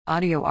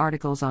Audio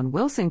articles on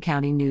Wilson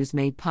County News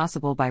made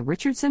possible by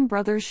Richardson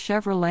Brothers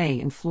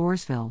Chevrolet in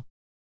Floresville.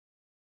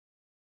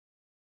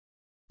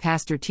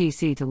 Pastor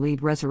TC to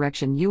lead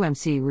Resurrection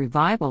UMC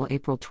Revival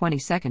April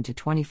 22nd to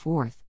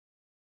 24th.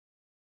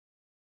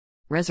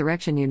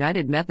 Resurrection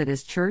United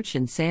Methodist Church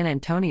in San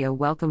Antonio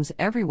welcomes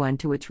everyone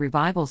to its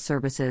revival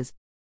services.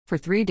 For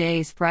 3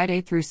 days, Friday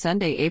through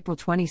Sunday, April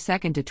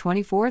 22nd to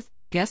 24th,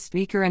 guest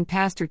speaker and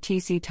Pastor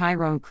TC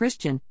Tyrone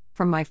Christian,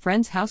 from My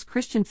Friend's House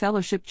Christian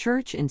Fellowship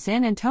Church in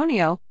San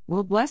Antonio,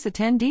 will bless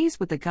attendees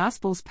with the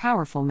gospel's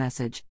powerful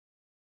message.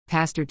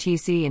 Pastor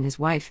TC and his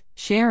wife,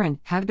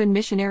 Sharon, have been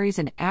missionaries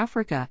in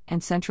Africa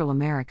and Central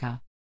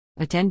America.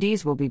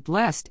 Attendees will be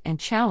blessed and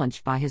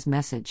challenged by his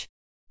message.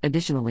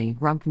 Additionally,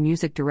 Rump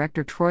music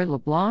director Troy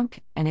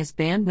LeBlanc and his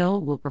band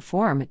Null will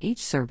perform at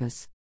each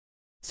service.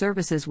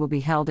 Services will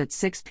be held at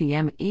 6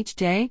 p.m. each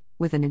day,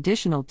 with an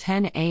additional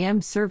 10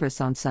 a.m. service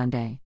on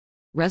Sunday.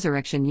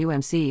 Resurrection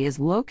UMC is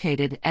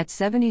located at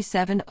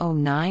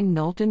 7709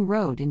 Knowlton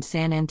Road in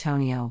San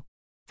Antonio.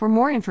 For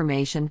more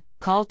information,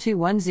 call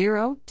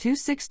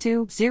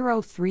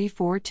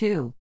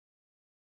 210-262-0342.